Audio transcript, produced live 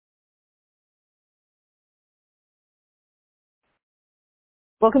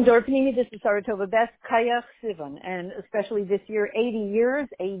Welcome to our Panini. This is Saratova Best, Kayach Sivan, and especially this year, 80 years.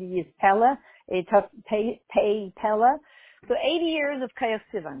 80 is Pella, a tough pay Pella. So 80 years of Kayach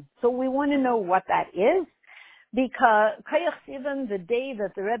Sivan. So we want to know what that is, because Kayach Sivan, the day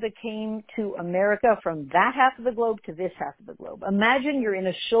that the Rebbe came to America from that half of the globe to this half of the globe. Imagine you're in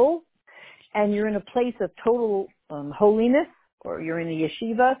a shul and you're in a place of total holiness, or you're in a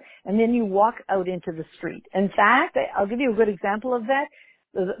yeshiva, and then you walk out into the street. In fact, I'll give you a good example of that.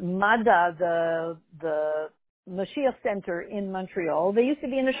 The MADA, the Mashiach Center in Montreal, they used to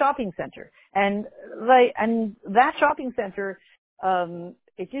be in a shopping center. And that shopping center,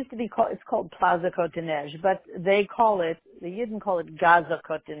 it used to be it's called Plaza Côte Neige, but the Yidden call it Gaza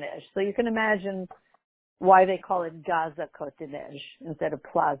Côte Neige. So you can imagine why they call it Gaza Côte Neige instead of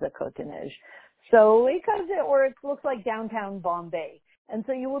Plaza Côte Neige. So it looks like downtown Bombay. And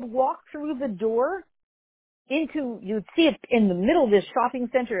so you would walk through the door you'd see it in the middle of this shopping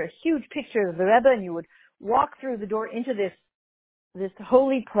center, a huge picture of the Rebbe, and you would walk through the door into this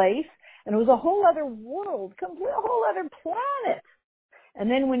holy place, and it was a whole other world, a whole other planet.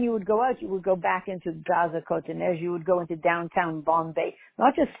 And then when you would go out, you would go back into Gaza Côte Neige, you would go into downtown Bombay,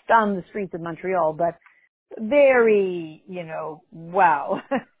 not just on the streets of Montreal, but very, wow,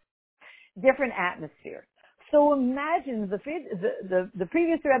 different atmosphere. So imagine the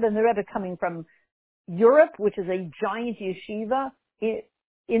previous Rebbe and the Rebbe coming from Europe, which is a giant yeshiva,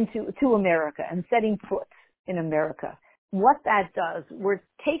 to America and setting foot in America. What that does, we're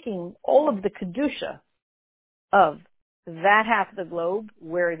taking all of the kedusha of that half of the globe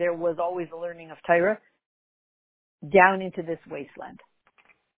where there was always a learning of Torah down into this wasteland.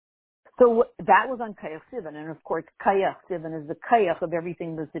 So that was on Kayach Sivan, and of course Kayach Sivan is the Kayach of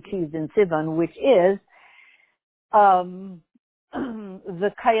everything that's achieved in Sivan, which is the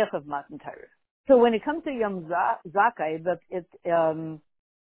Kayach of Matan Torah. So when it comes to Yom Zakai,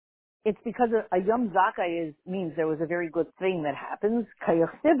 it's because a Yom Zakai means there was a very good thing that happens.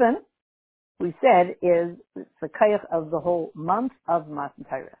 Kayach Sivan, we said, is the Kayach of the whole month of Matan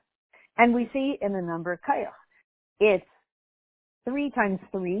Torah. And we see in the number Kayach, it's 3 times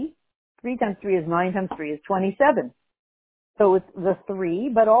 3. 3 times 3 is 9 times 3 is 27. So it's the 3,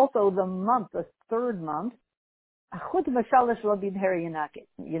 but also the month, the third month.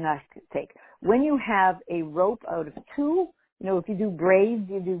 When you have a rope out of 2, if you do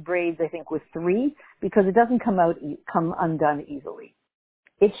braids, I think, with 3, because it doesn't come undone easily.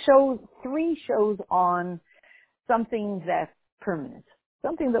 3 shows on something that's permanent,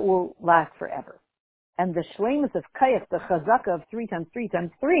 something that will last forever. And the shleimus of Kayach, the chazaka of 3 times 3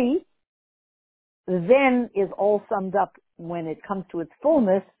 times 3, then is all summed up when it comes to its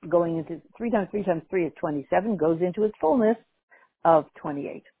fullness, going into 3 times 3 times 3 is 27, goes into its fullness of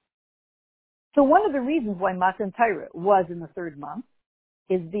 28. So one of the reasons why Matan Torah was in the third month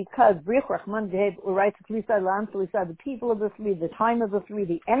is because the people of the 3, the time of the 3,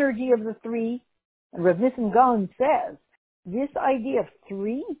 the energy of the 3, and Rav Nissen Gaon says this idea of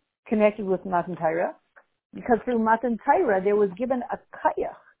 3 connected with Matan Torah, because through Matan Torah there was given a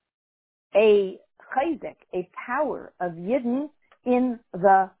kayach, a chayzik, a power of Yidden in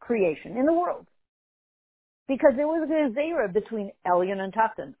the creation, in the world. Because there was a gezerah between Elyon and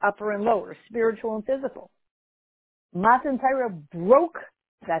Tachton, upper and lower, spiritual and physical. Matan Torah broke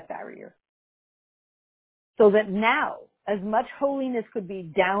that barrier. So that now, as much holiness could be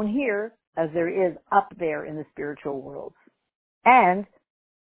down here as there is up there in the spiritual world. And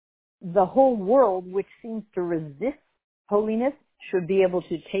the whole world, which seems to resist holiness, should be able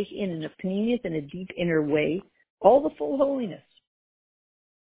to take in a pneumius, in a deep inner way, all the full holiness.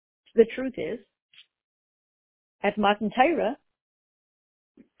 The truth is, at Matan Torah,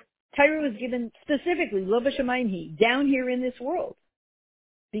 Torah was given specifically, Lo b'shamayim hi, down here in this world.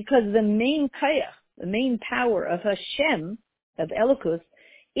 Because the main kayach, the main power of Hashem, of Elokus,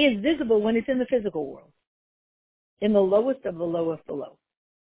 is visible when it's in the physical world. In the lowest of the low of the low.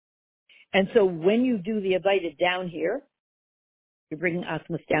 And so when you do the Abaida down here, you're bringing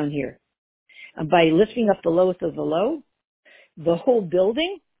Asmus down here. And by lifting up the lowest of the low, the whole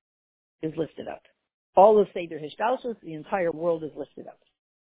building is lifted up. All of Seder Hishtalshus, the entire world is lifted up.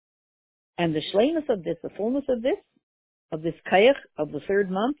 And the shleimus of this, the fullness of this kayach of the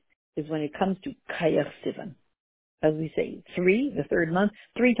third month, is when it comes to Kayach Sivan. As we say, 3, the third month,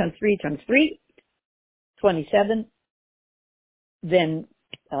 3 times 3 times 3, 27, then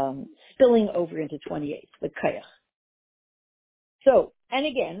spilling over into 28, the Kayach. So, and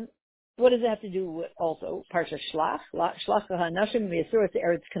again, what does it have to do with also Parsha Shlach? Shlach HaNashim V'Yasuras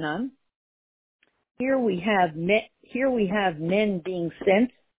Eretz Canaan. Here we have men being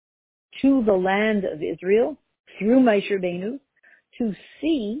sent to the land of Israel through Moshe Rabbeinu to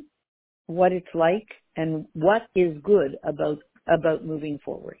see what it's like and what is good about moving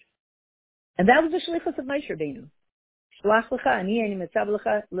forward. And that was the shlichus of Moshe Rabbeinu. Shlach lecha ani ani metzav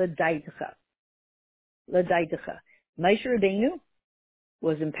lecha l'daitecha. L'daitecha. Moshe Rabbeinu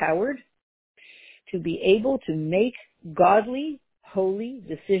was empowered to be able to make godly, holy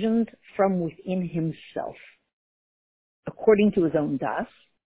decisions from within himself, according to his own das.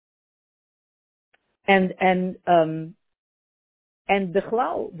 And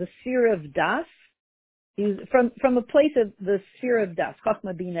Bichlal, the sphere of das, is from a place of the sphere of das,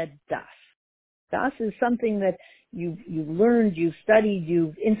 Chachma Bina Das. Das is something that you've learned, you've studied,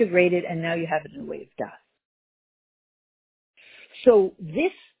 you've integrated, and now you have it in a way of das. So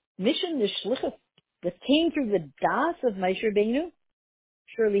this mission, this shlichus that came through the das of Moshe Rabbeinu,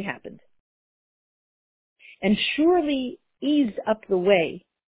 surely happened. And surely eased up the way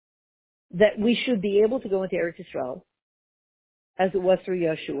that we should be able to go into Eretz Yisrael, as it was through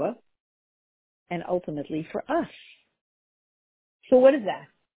Yeshua, and ultimately for us. So what is that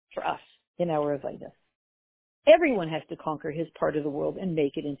for us in our Avodah? Everyone has to conquer his part of the world and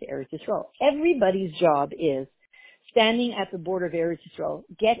make it into Eretz Yisrael. Everybody's job is standing at the border of Eretz Yisrael,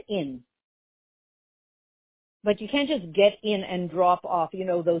 get in. But you can't just get in and drop off,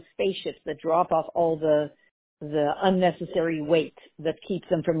 those spaceships that drop off all the unnecessary weight that keeps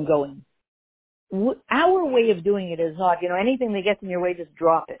them from going. Our way of doing it is not, anything that gets in your way, just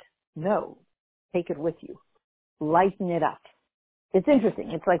drop it. No. Take it with you. Lighten it up. It's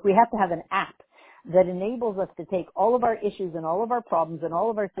interesting. It's like we have to have an app that enables us to take all of our issues and all of our problems and all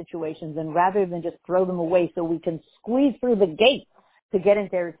of our situations, and rather than just throw them away so we can squeeze through the gate to get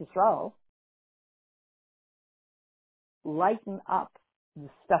into Eretz Yisrael, lighten up the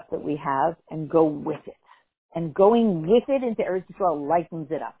stuff that we have and go with it. And going with it into Eretz Yisrael lightens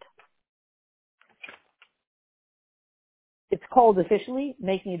it up. It's called officially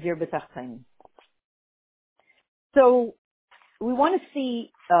making a dir b'tachtonim. So we want to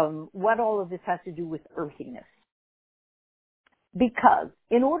see what all of this has to do with earthiness. Because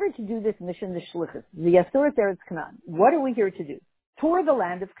in order to do this mission, the shlichus, the Yasurat Eretz Canaan, what are we here to do? Tour the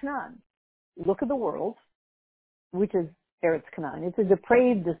land of Canaan. Look at the world, which is Eretz Canaan. It's a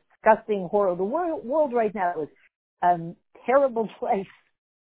depraved, disgusting, horrible. The world right now is a terrible place.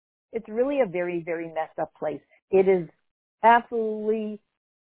 It's really a very, very messed up place. It is absolutely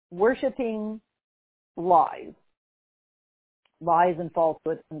worshiping lies and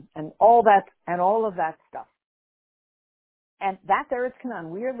falsehoods and all that and all of that stuff. And that's Eretz Canaan.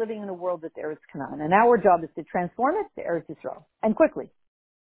 We are living in a world that's Eretz Canaan, and our job is to transform it to Eretz Yisrael, and quickly.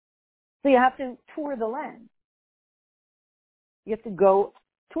 So you have to tour the land. You have to go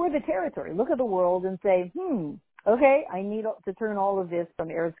tour the territory, look at the world and say, okay, I need to turn all of this from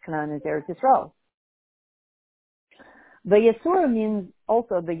Eretz Canaan into Eretz Yisrael. The Yisura means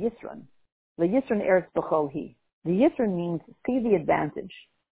also the Yisran. The Yisran Eretz B'chol Hi. The Yisran means see the advantage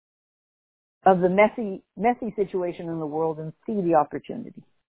of the messy situation in the world and see the opportunity.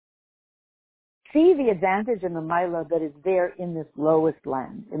 See the advantage and the milah that is there in this lowest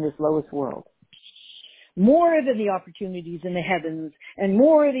land, in this lowest world. More than the opportunities in the heavens and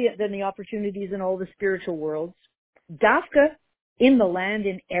more than the opportunities in all the spiritual worlds. Dafka, in the land,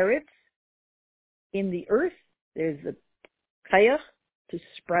 in Eretz, in the earth, there's the kayach to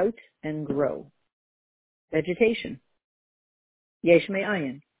sprout and grow. Vegetation. Yesh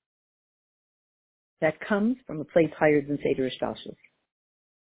me'ayin. That comes from a place higher than Seder Ishtalshus.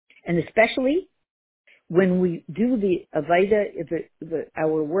 And especially when we do the Avaida,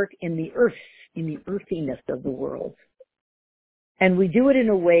 our work in the earth, in the earthiness of the world. And we do it in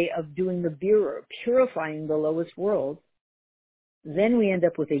a way of doing the birur, purifying the lowest world, then we end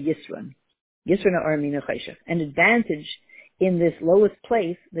up with a Yisran. Yisran Armina Chayshach. An advantage in this lowest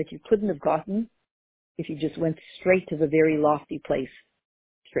place that you couldn't have gotten if you just went straight to the very lofty place,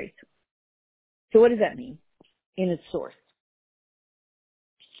 straight. So what does that mean in its source?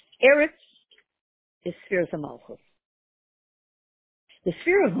 Eretz is sphere of Malchus. The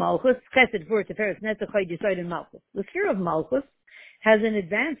sphere of Malchus, Chesed, Vur, Tiferes, Netzach, Chod, Yesod, and Malchus. The sphere of Malchus has an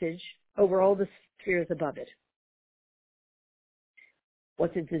advantage over all the spheres above it.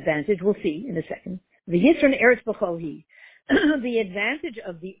 What's its advantage? We'll see in a second. The Yisron Eretz B'chol Hi. The advantage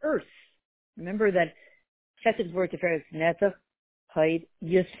of the earth. Remember that Chesed, Vur, Tiferes, Netzach, Chod,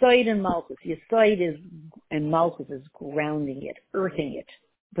 Yesod, and Malchus. Yesod and Malchus is grounding it, earthing it,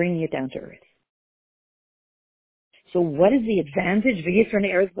 bringing it down to earth. So what is the advantage? V'yisron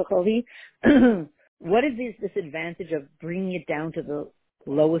Eretz B'chol Hi. What is this advantage of bringing it down to the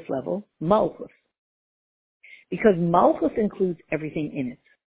lowest level? Malchus. Because Malchus includes everything in it.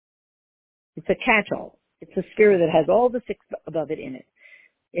 It's a catch-all. It's a sphere that has all the 6 above it in it.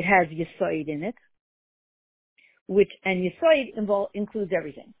 It has Yesod in it, and Yesod includes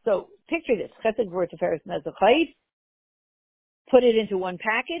everything. So picture this: Chesed, Gvura, Tiferes, Netzach, Chayil. Put it into one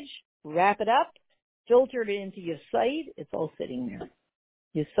package, wrap it up, filter it into Yesod. It's all sitting there.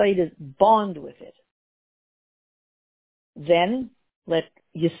 Yesod is bond with it. Then let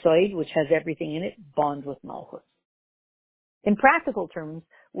Yesod, which has everything in it, bond with Malchus. In practical terms,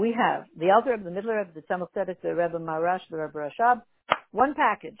 we have the Alter Rebbe, the Middle Rebbe, the Tzemach Tzedek, the Rebbe Marash, the Rebbe Rashab, one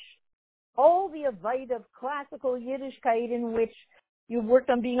package. All the avoid of classical Yiddishkeit in which you've worked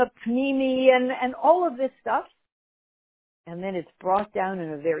on being a pnimi and all of this stuff. And then it's brought down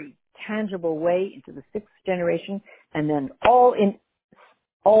in a very tangible way into the 6th generation, and then all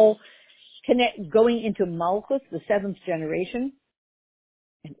going into Malchus, the 7th generation,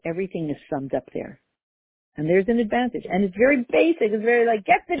 and everything is summed up there. And there's an advantage. And it's very basic. It's very like,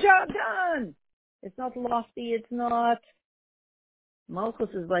 get the job done. It's not lofty. It's not. Malchus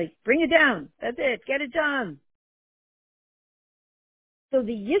is like, bring it down. That's it. Get it done. So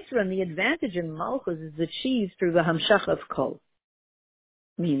the Yisra, the advantage in Malchus, is achieved through the Hamshach of Kol.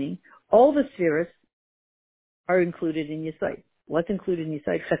 Meaning, all the spheres are included in Yesod. What's included in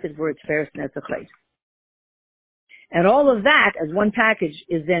Yesod? Chesed, Gvura, Tiferes, Netzach, Chayil. And all of that, as one package,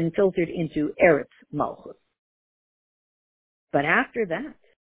 is then filtered into Eretz Malchus. But after that,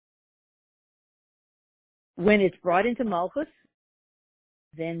 when it's brought into Malchus,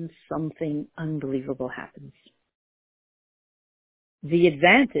 then something unbelievable happens. The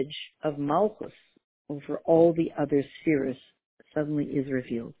advantage of Malchus over all the other spheres suddenly is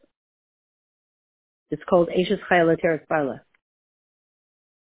revealed. It's called Eishes Chayil Teres Bala.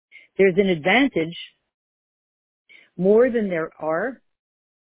 There's an advantage more than there are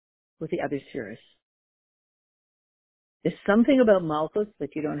with the other spheres. There's something about Malchus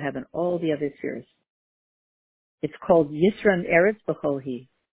that you don't have in all the other spheres. It's called Yisran Eretz B'chol Hi.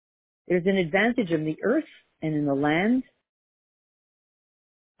 There's an advantage in the earth and in the land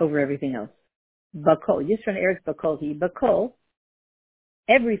over everything else. B'kol, Yisran Eretz B'chol Hi. B'kol,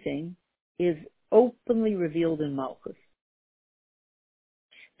 everything is openly revealed in Malchus.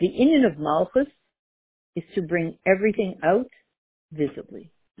 The inyan of Malchus is to bring everything out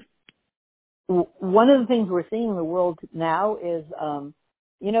visibly. One of the things we're seeing in the world now is,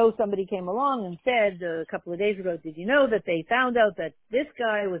 somebody came along and said a couple of days ago, did you know that they found out that this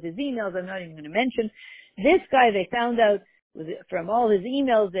guy with his emails, I'm not even going to mention, this guy they found out from all his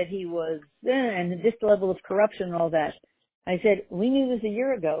emails that he was, and this level of corruption and all that. I said, we knew this a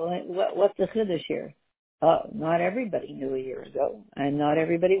year ago. What's the chiddush here? Oh, not everybody knew a year ago, and not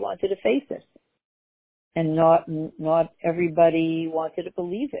everybody wanted to face it. And not everybody wanted to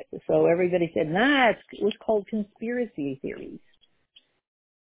believe it. So everybody said, it was called conspiracy theories.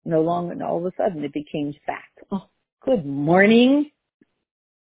 No longer, and all of a sudden it became fact. Oh, good morning.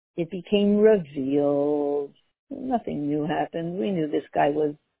 It became revealed. Nothing new happened. We knew this guy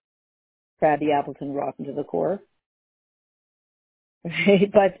was crabby Appleton rotten to the core.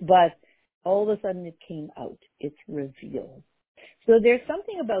 Right? But all of a sudden it came out. It's revealed. So there's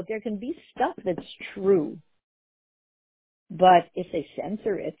something about, there can be stuff that's true, but if they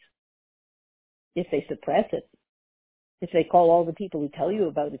censor it, if they suppress it, if they call all the people who tell you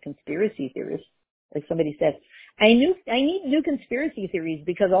about the conspiracy theorists, like somebody said, I need new conspiracy theories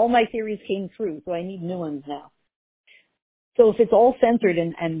because all my theories came true, so I need new ones now. So if it's all censored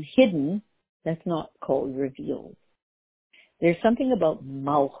and hidden, that's not called revealed. There's something about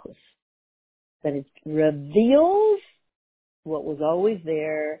Malchus that it reveals what was always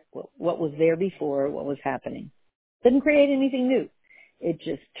there, what was there before, what was happening. Doesn't create anything new. It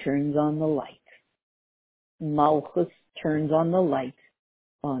just turns on the light. Malchus turns on the light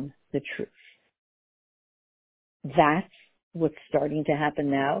on the truth. That's what's starting to happen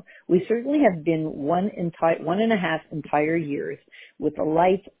now. We certainly have been 1.5 entire years with the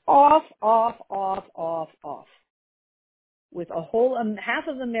lights off, with a whole half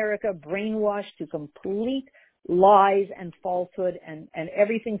of America brainwashed to complete lies and falsehood and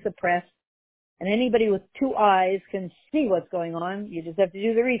everything suppressed. And anybody with 2 eyes can see what's going on. You just have to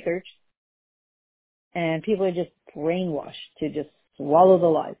do the research. And people are just brainwashed to just swallow the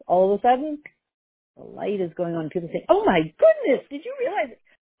lies. All of a sudden, the light is going on. People say, oh my goodness, did you realize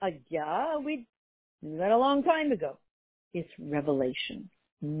it? Yeah, we knew that a long time ago. It's revelation.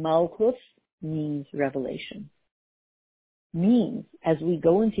 Malchus means revelation. Means, as we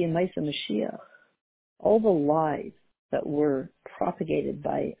go into Yemaisa Mashiach, all the lies that were propagated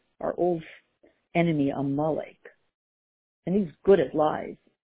by our old enemy Amalek, and he's good at lies,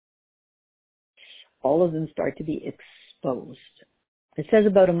 all of them start to be exposed. It says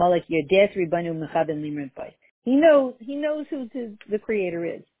about Amalek, Yodet Ribanu Mechaben Limrit Bai. He knows who the creator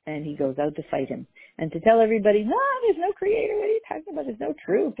is, and he goes out to fight him. And to tell everybody, no, there's no creator, what are you talking about? There's no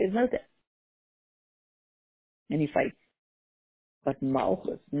truth, there's no... And he fights. But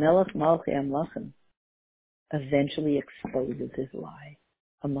Malchus, Melech Malchei Amlachim, eventually exposes his lie,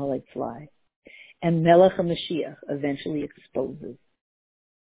 Amalek's lie. And Melech HaMashiach eventually exposes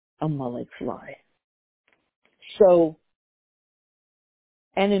Amalek's lie. So,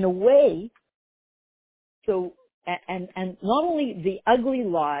 and in a way, and not only the ugly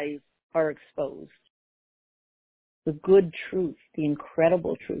lies are exposed, the good truth, the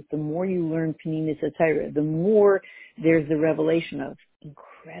incredible truth, the more you learn Pnimis HaTorah, the more there's the revelation of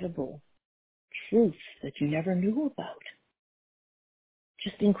incredible truths that you never knew about.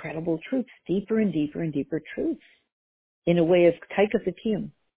 Just incredible truths, deeper and deeper and deeper truths, in a way of Kaikas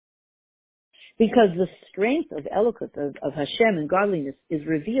Akiyim. Because the strength of Elokut, of Hashem and godliness, is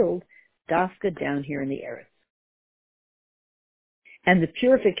revealed dafka down here in the earth. And the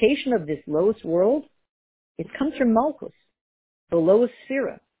purification of this lowest world, it comes from Malchus, the lowest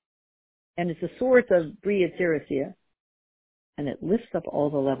sphere. And it's a source of Bria Tzirasia, and it lifts up all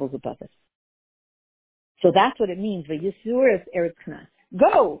the levels above it. So that's what it means, V'yisuras Eretz Canaan.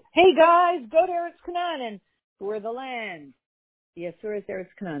 Go! Hey guys, go to Eretz Canaan and tour the land. Yisuras Eretz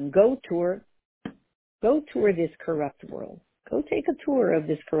Canaan. Go tour this corrupt world. Go take a tour of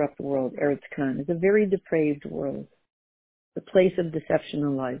this corrupt world, Eretz Canaan. It's a very depraved world. The place of deception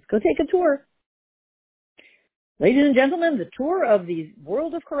and lies. Go take a tour. Ladies and gentlemen, the tour of the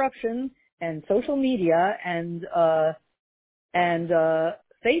world of corruption and social media and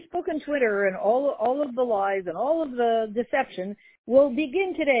Facebook and Twitter and all of the lies and all of the deception will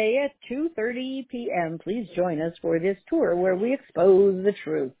begin today at 2:30 p.m. Please join us for this tour where we expose the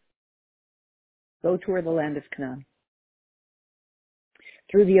truth. Go tour the land of Canaan.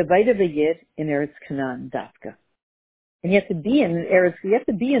 Through the Avaida V'Yid in Eretz Canaan, Dafka. And you have to be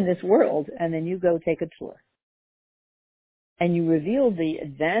in this world, and then you go take a tour. And you reveal the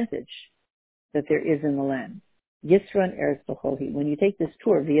advantage that there is in the land. Yisran Eretz B'Cholhi. When you take this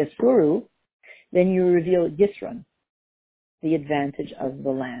tour, V'Yasuru, then you reveal Yisran, the advantage of the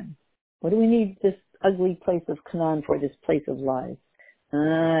land. What do we need this ugly place of Canaan for, this place of lies?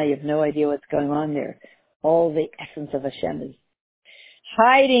 You have no idea what's going on there. All the essence of Hashem is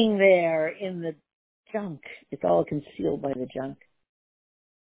hiding there in the junk. It's all concealed by the junk.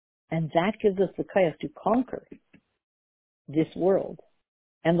 And that gives us the kayach to conquer this world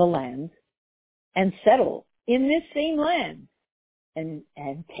and the land and settle in this same land and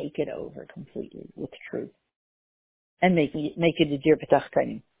take it over completely with truth and make it a dir petach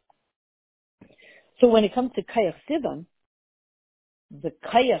tainim. So when it comes to kayach sivan, the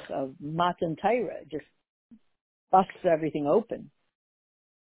kayach of Matan Torah just busts everything open.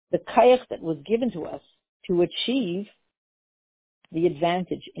 The kayach that was given to us to achieve the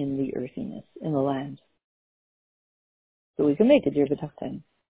advantage in the earthiness, in the land. So we can make a dir b'tach tainim.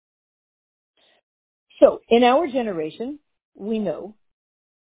 So in our generation, we know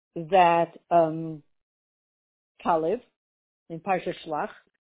that Kalev, in Parsha Shlach,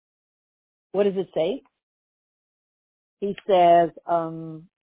 what does it say? He said,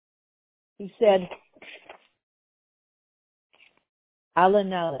 Ala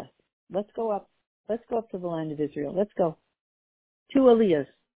Nala, let's go up to the land of Israel. Let's go. 2 aliyahs.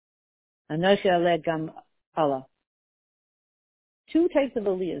 Anoshi aleh gam Allah. 2 types of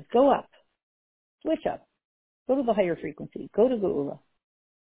aliyahs. Go up. Switch up. Go to the higher frequency. Go to Geula.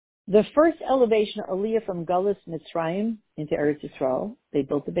 The first elevation, aliyah from Galus Mitzrayim into Eretz Yisrael, they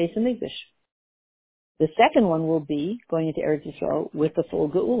built the base of Mikdash. The second one will be going into Eretz Yisrael with the full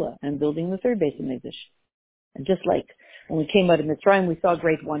Geula and building the third base of Mikdash. And just like when we came out of Mitzrayim, we saw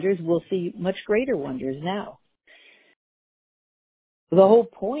great wonders, we'll see much greater wonders now. The whole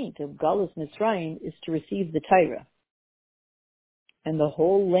point of Galus Mitzrayim is to receive the Torah. And the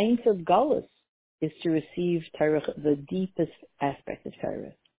whole length of Galus is to receive Torah, the deepest aspect of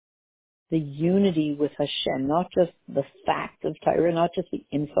Torah. The unity with Hashem, not just the fact of Torah, not just the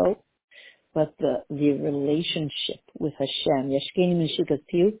info, but the relationship with Hashem. Yashkeni Meshikas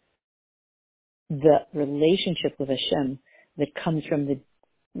Piyu, the relationship with Hashem that comes from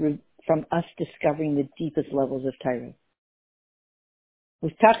us discovering the deepest levels of Torah.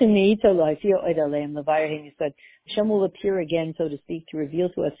 With Tachin Me'ito La'ifio Oid Aleim Le'vayahim, he said, Hashem will appear again, so to speak, to reveal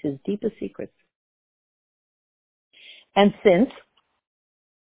to us his deepest secrets. And since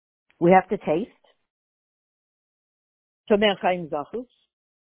we have to taste Tomer Chaim Zachus,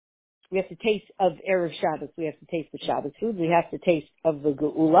 we have to taste of Erev Shabbos, we have to taste the Shabbos food, we have to taste of the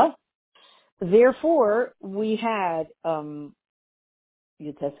Geula. Therefore, we had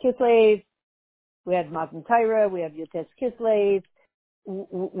Yutes Kislev, we have Matan Torah, we have Yutes Kislev,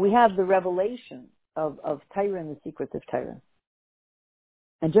 we have the revelation of Torah and the secrets of Torah.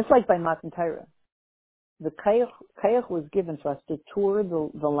 And just like by Matan Torah, the Kayach was given for us to tour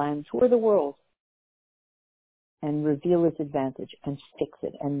the land, tour the world, and reveal its advantage, and fix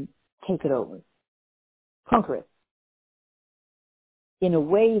it, and take it over. Conquer it. In a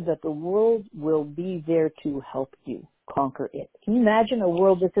way that the world will be there to help you conquer it. Can you imagine a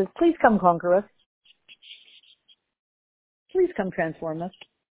world that says, please come conquer us. Please come transform us.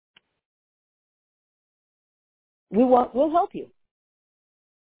 We'll help you.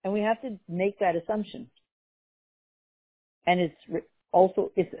 And we have to make that assumption. And it's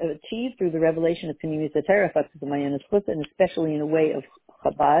achieved through the revelation of Pnimis HaTorah, the Mayanas Chutza, and especially in a way of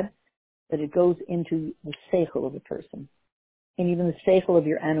Chabad, that it goes into the seichel of a person, and even the seichel of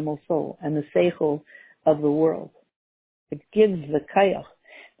your animal soul, and the seichel of the world. It gives the kayach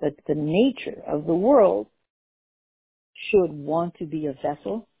that the nature of the world should want to be a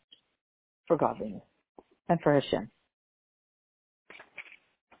vessel for godliness and for Hashem.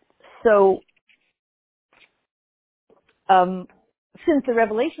 So, since the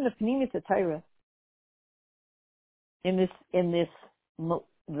revelation of Pnimis HaTorah in the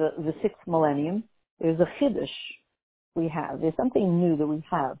sixth millennium, there's a chiddush we have. There's something new that we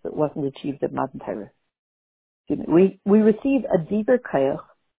have that wasn't achieved at Matan Torah. We receive a deeper kayach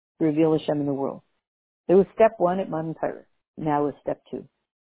to reveal Hashem in the world. There was step 1 at Matan Torah. Now is step 2.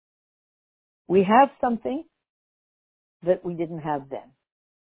 We have something that we didn't have then.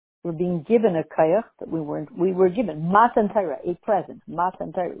 We're being given a kayach that we were given Matan Torah, a present,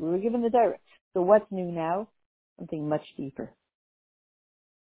 Matan Torah. We were given the Torah. So what's new now? Something much deeper.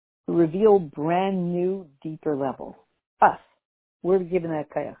 To reveal brand new, deeper levels. Us. We're given that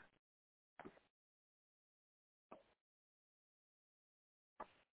kayach.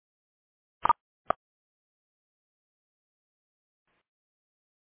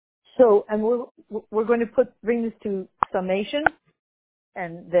 So, and we're going to bring this to summation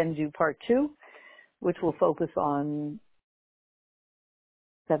and then do part 2, which will focus on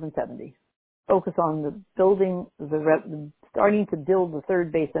 770. Focus on the building, starting to build the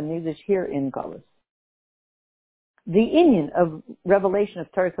third base of Mikdash here in Galus. The inyan of revelation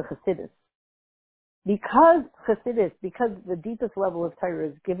of Torah Chassidus. Because the deepest level of Torah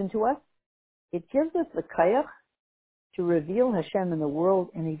is given to us, it gives us the kayach to reveal Hashem in the world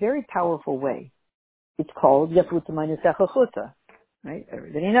in a very powerful way. It's called Yafuta Ma'anesecha Chuta, right?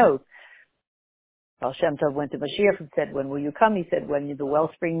 Everybody knows. Baal Shem Tov went to Mashiach and said, when will you come? He said, when your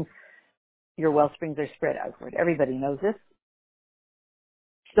well springs are spread outward. Everybody knows this.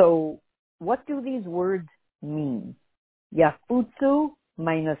 So, what do these words mean? Yafutzu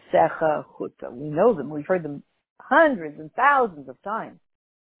Ma'anesecha Chuta. We know them. We've heard them hundreds and thousands of times.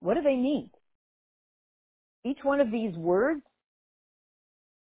 What do they mean? Each one of these words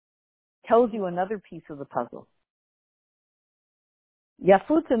tells you another piece of the puzzle.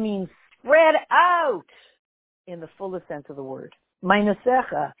 Yafuta means spread out in the fullest sense of the word.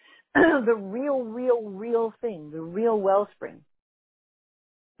 Ma'anesecha, the real thing, the real wellspring,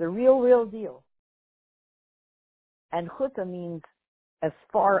 the real deal. And chuta means as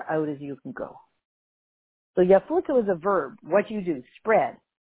far out as you can go. So yafuta is a verb. What you do, spread,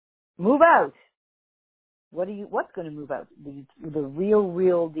 move out. What's going to move out? The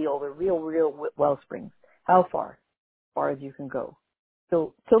real deal, the real wellsprings. How far? As far as you can go.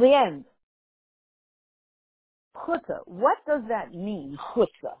 So, till the end. Chutzah. What does that mean,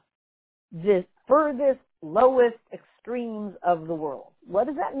 chutzah? The furthest, lowest extremes of the world. What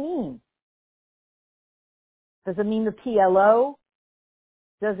does that mean? Does it mean the PLO?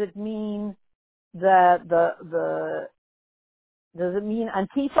 Does it mean does it mean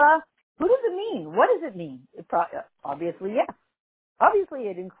Antifa? Who does it mean? What does it mean? Obviously, yes. Obviously,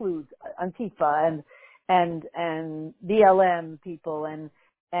 it includes Antifa and BLM people and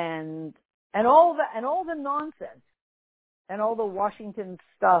all the nonsense and all the Washington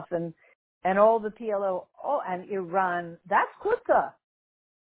stuff and all the PLO and Iran. That's Quetta.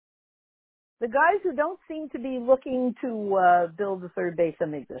 The guys who don't seem to be looking to build the third base of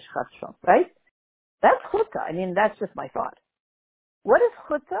Mikdash, right? That's Quetta. I mean, that's just my thought. What is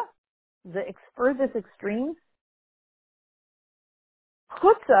Quetta? The furthest extremes?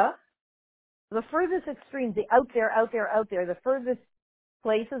 Chutzah, the furthest extremes, the out there, the furthest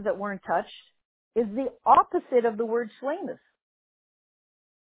places that weren't touched, is the opposite of the word shlemus.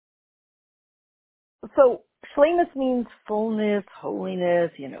 So, shlemus means fullness,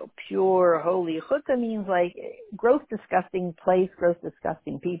 holiness, pure, holy. Chutzah means like gross, disgusting place, gross,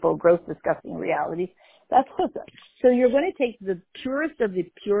 disgusting people, gross, disgusting reality. That's chutzah. So you're going to take the purest of the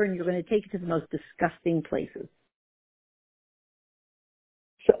pure and you're going to take it to the most disgusting places.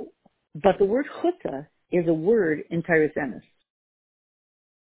 So, but the word chutzah is a word in Tyrus Emes.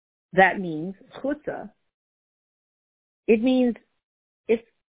 That means chutzah. It means if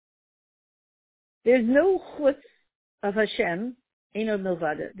there's no chutz of Hashem, Einod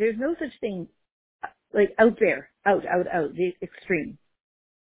Milvada. There's no such thing like out there, out, the extreme.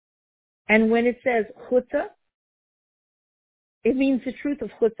 And when it says chutzah, it means the truth of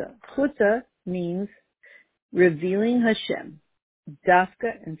chutzah. Chutzah means revealing Hashem,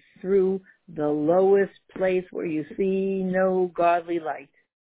 dafka, and through the lowest place where you see no godly light.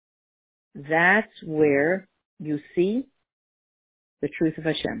 That's where you see the truth of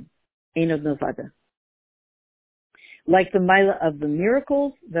Hashem, Einod Milvada. Like the Maila of the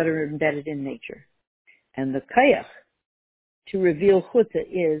miracles that are embedded in nature. And the kayach to reveal chutzah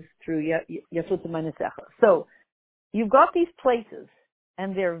is through Yafut Manesecha. So you've got these places,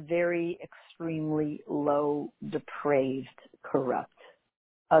 and they're very extremely low, depraved, corrupt,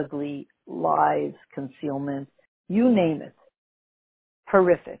 ugly, lies, concealment, you name it,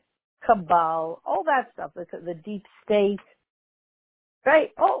 horrific, cabal, all that stuff, the deep state,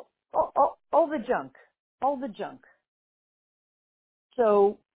 right? All the junk, all the junk.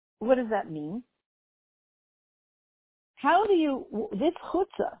 So what does that mean? How do you, this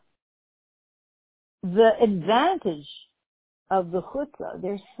chutzah, the advantage of the chutzah,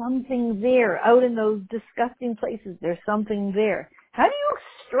 there's something there, out in those disgusting places, there's something there. How do you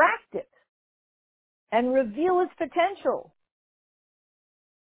extract it and reveal its potential?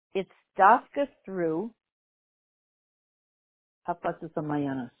 It's dafka through hafatzas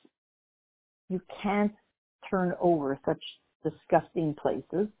hamayanos. You can't turn over such disgusting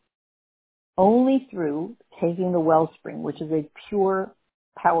places only through taking the wellspring, which is a pure,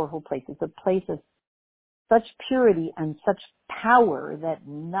 powerful place. It's a place of such purity and such power that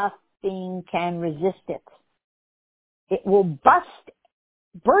nothing can resist it. It will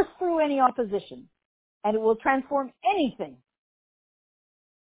burst through any opposition, and it will transform anything.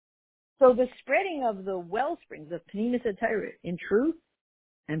 So the spreading of the wellsprings of Pnimis HaTorah in truth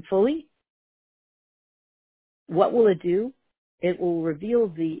and fully, what will it do? It will reveal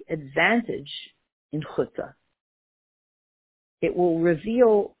the advantage in chutzah. It will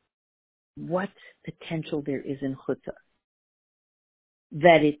reveal what potential there is in chutzah.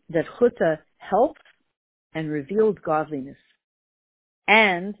 That chutzah helps and reveals godliness,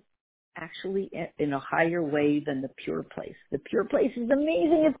 and actually in a higher way than the pure place. The pure place is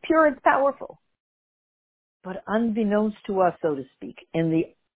amazing, it's pure, it's powerful. But unbeknownst to us, so to speak, in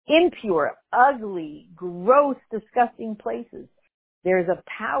the impure, ugly, gross, disgusting places, there's a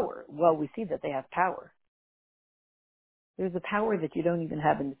power. Well, we see that they have power. There's a power that you don't even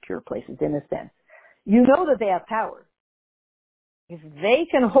have in the pure places, in a sense. You know that they have power. If they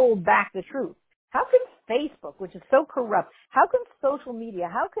can hold back the truth, how can Facebook, which is so corrupt, how can social media,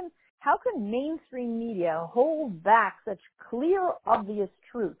 how can mainstream media hold back such clear, obvious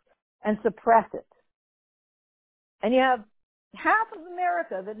truth and suppress it? And you have half of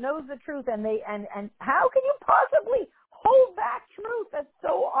America that knows the truth, and how can you possibly hold back truth that's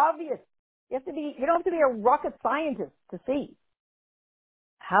so obvious? You don't have to be a rocket scientist to see.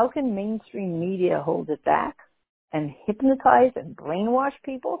 How can mainstream media hold it back and hypnotize and brainwash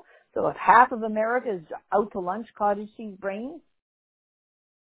people? So if half of America is out to lunch cottage cheese brains,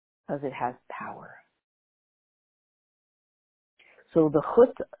 because it has power. So the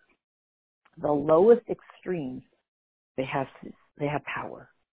chutzah, the lowest extremes, they have power.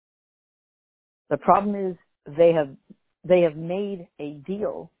 The problem is they have made a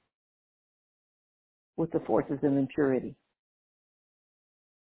deal with the forces of impurity.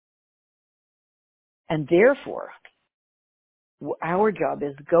 And therefore, our job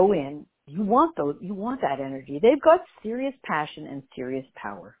is go in. You want that energy. They've got serious passion and serious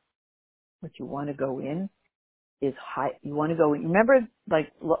power. What you want to go in is high. You want to go in. Remember,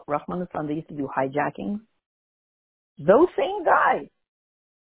 like Rahman al-Islam, they used to do hijackings. Those same guys,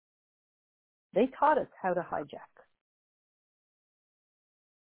 they taught us how to hijack.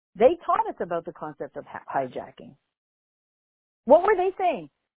 They taught us about the concept of hijacking. What were they saying?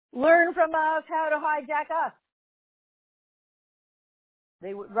 Learn from us how to hijack us.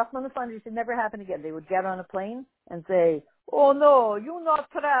 Rahman al-Islam should never happen again. They would get on a plane and say, "Oh no, you not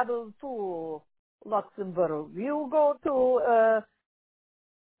travel to Luxembourg. You go to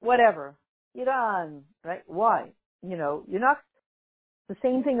whatever, Iran, right? Why? You're not." The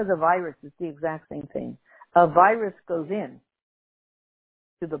same thing as a virus. It's the exact same thing. A virus goes in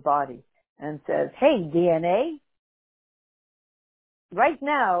to the body and says, "Hey, DNA, right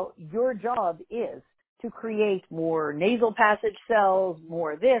now your job is to create more nasal passage cells,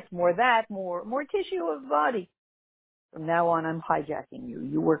 more this, more that, more tissue of the body. From now on, I'm hijacking you.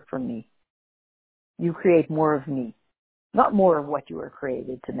 You work for me. You create more of me. Not more of what you were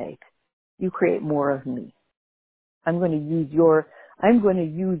created to make. You create more of me. I'm going to use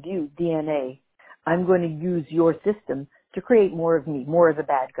you, DNA. I'm going to use your system to create more of me, more of the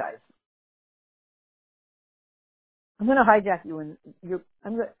bad guys. I'm going to hijack you and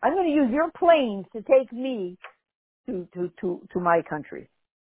I'm going to use your planes to take me to my country.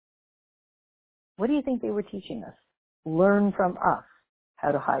 What do you think they were teaching us? Learn from us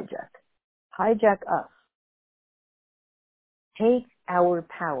how to hijack. Hijack us. Take our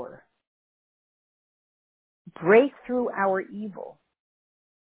power. Break through our evil.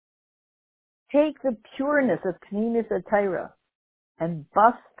 Take the pureness of Pnimis Atayra and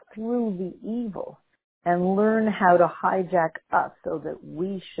bust through the evil and learn how to hijack us so that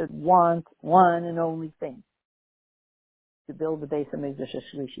we should want one and only thing: to build the base of Mikdash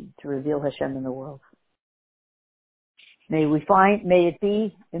HaShlishi, to reveal Hashem in the world. May it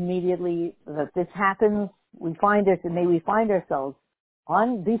be immediately that this happens. May we find ourselves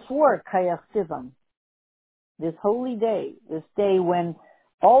before Kayach Sivan, this holy day, this day when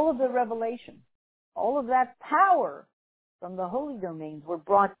all of the revelation, all of that power from the holy domains were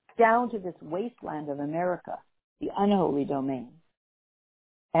brought down to this wasteland of America, the unholy domain.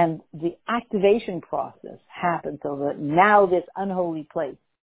 And the activation process happened so that now this unholy place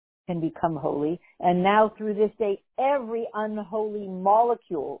can become holy. And now through this day, every unholy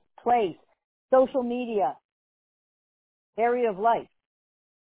molecule, place, social media, area of life,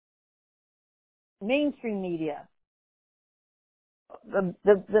 mainstream media, the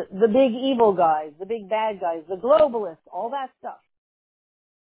big evil guys, the big bad guys, the globalists, all that stuff.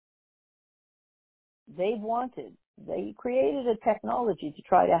 They created a technology to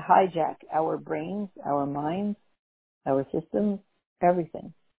try to hijack our brains, our minds, our systems,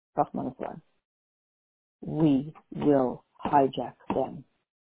 everything. Rahman Islam. We will hijack them.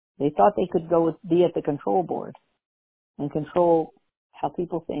 They thought they could be at the control board and control how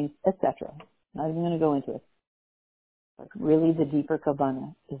people think, etc. Not even going to go into it. But really the deeper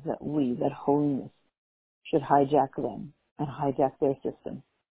kavanah is that that holiness, should hijack them and hijack their system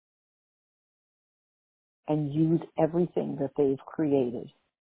and use everything that they've created.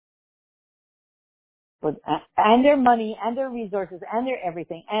 And their money and their resources and their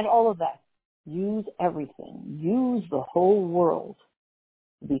everything and all of that. Use everything. Use the whole world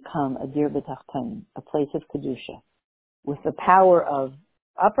to become a dir b'tachtonim, a place of kedusha, with the power of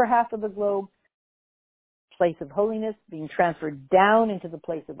upper half of the globe, place of holiness, being transferred down into the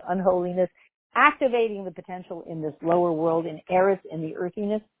place of unholiness, activating the potential in this lower world, in Eretz, in the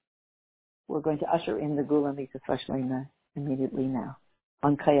earthiness. We're going to usher in the Gula Mitzvah immediately now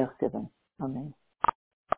on Kayach Sivan. Amen.